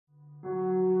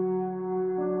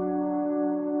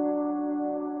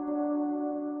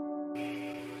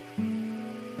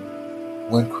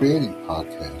When creating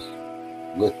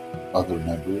podcasts with other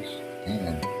members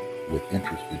and with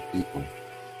interested people,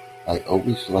 I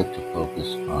always like to focus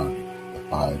on the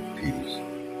 5 Ps.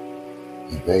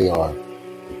 And they are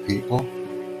the people,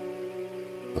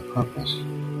 the purpose,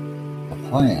 the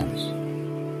plans,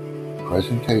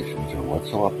 presentations or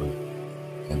whatsoever,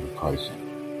 and the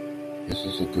pricing. This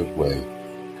is a good way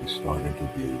to start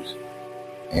interviews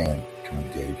and to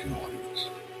engage an audience.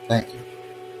 Thank you.